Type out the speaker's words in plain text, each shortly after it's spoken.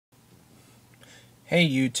Hey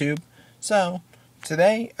YouTube. So,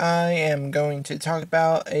 today I am going to talk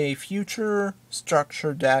about a future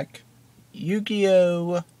structure deck,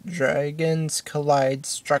 Yu-Gi-Oh! Dragons Collide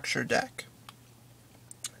structure deck.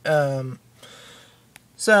 Um,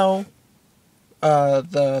 so,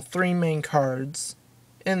 the three main cards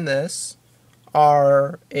in this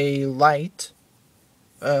are a light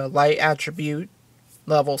attribute,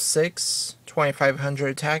 level 6, 2500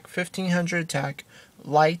 attack, 1500 attack,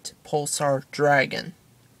 light pulsar dragon.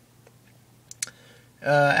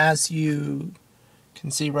 As you can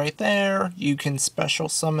see right there, you can special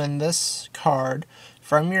summon this card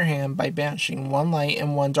from your hand by banishing one light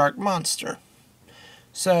and one dark monster.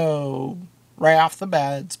 So, right off the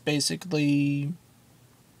bat, it's basically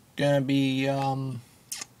gonna be,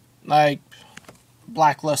 like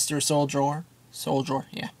Blackluster Soldier,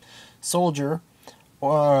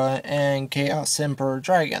 and Chaos Emperor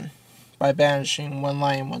Dragon by banishing one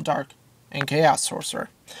light and one dark, and Chaos Sorcerer.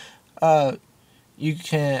 You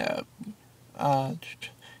can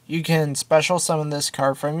special summon this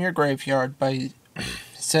card from your graveyard by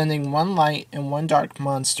sending one light and one dark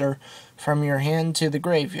monster from your hand to the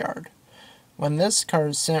graveyard. When this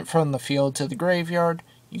card is sent from the field to the graveyard,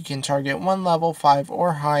 you can target one level 5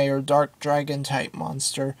 or higher dark dragon type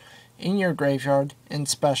monster in your graveyard and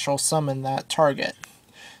special summon that target.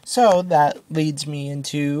 So that leads me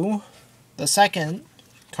into the second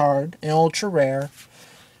card, an ultra rare,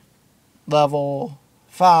 level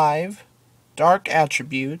 5 dark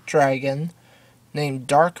attribute dragon named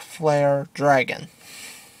Dark Flare Dragon.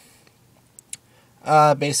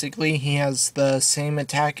 Basically, he has the same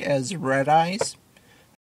attack as Red Eyes,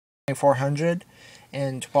 400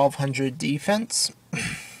 and 1200 defense.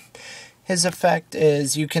 His effect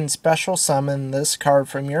is you can special summon this card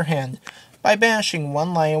from your hand by banishing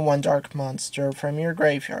one light and one dark monster from your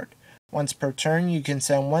graveyard. Once per turn, you can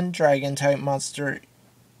send one dragon type monster.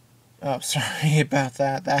 Oh, sorry about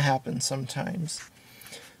that. That happens sometimes.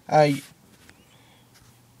 Wow.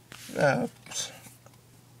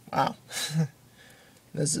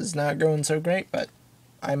 This is not going so great, but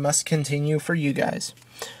I must continue for you guys.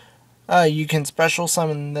 You can special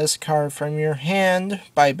summon this card from your hand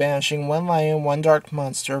by banishing one light and one dark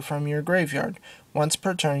monster from your graveyard. Once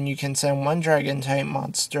per turn, you can send one dragon type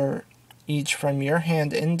monster each from your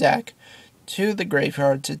hand and deck to the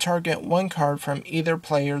graveyard to target one card from either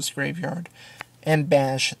player's graveyard and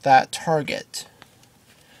banish that target.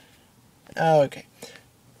 Okay,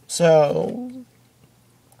 so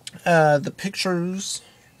the picture's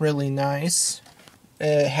really nice.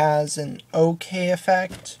 It has an okay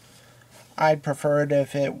effect. I'd prefer it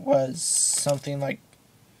if it was something like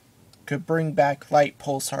could bring back Light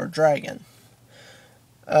Pulsar Dragon.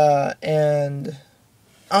 And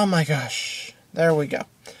oh my gosh, there we go.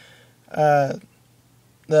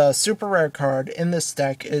 The super rare card in this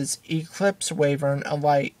deck is Eclipse Wyvern, a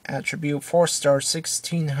light attribute, 4-star,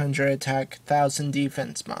 1600 attack, 1000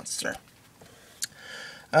 defense monster.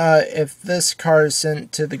 If this card is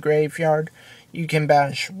sent to the graveyard, you can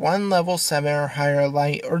banish one level 7 or higher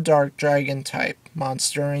light or dark dragon type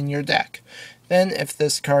monster in your deck. Then, if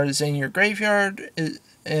this card is in your graveyard,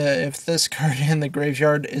 if this card in the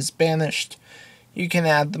graveyard is banished, you can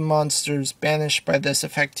add the monsters banished by this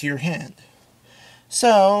effect to your hand.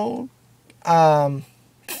 So, I'm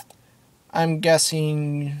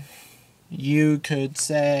guessing you could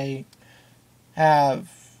say have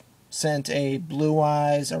sent a Blue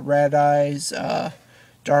Eyes, a Red Eyes, a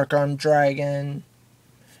Dark Arm Dragon,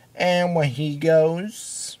 and when he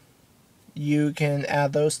goes, you can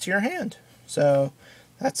add those to your hand. So,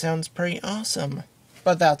 that sounds pretty awesome.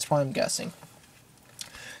 But that's what I'm guessing.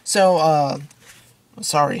 So,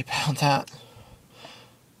 sorry about that.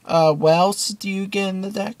 What else do you get in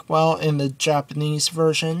the deck? Well, in the Japanese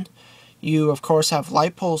version, you of course have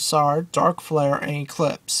Light Pulsar, Dark Flare, and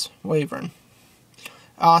Eclipse Wyvern.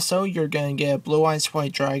 Also, you're going to get a Blue Eyes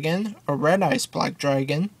White Dragon, a Red Eyes Black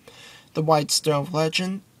Dragon, the White Stone of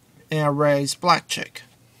Legend, and a Red Eyes Black Chick.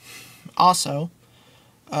 Also,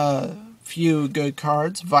 a few good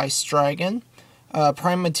cards, Vice Dragon,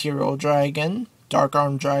 Prime Material Dragon, Dark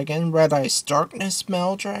Arm Dragon, Red Eyes Darkness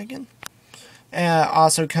Mel Dragon.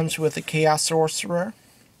 Also comes with a Chaos Sorcerer.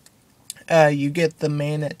 You get the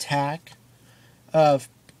main attack of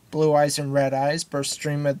Blue Eyes and Red Eyes, Burst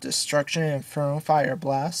Stream of Destruction, and Inferno Fire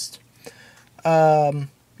Blast. Sorry,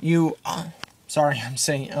 I'm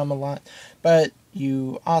saying a lot. But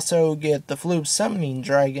you also get the Flube Summoning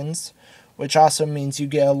Dragons, which also means you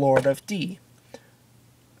get a Lord of D.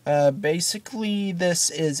 Basically, this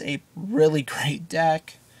is a really great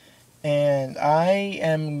deck, and I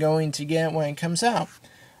am going to get it when it comes out.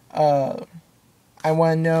 I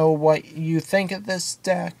want to know what you think of this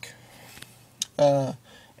deck,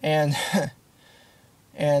 and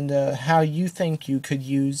and how you think you could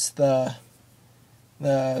use the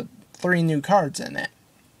 3 new cards in it.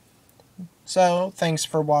 So, thanks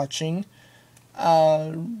for watching.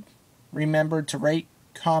 Remember to rate,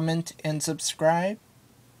 comment, and subscribe.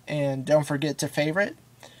 And don't forget to favorite.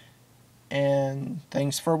 And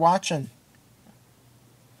thanks for watching.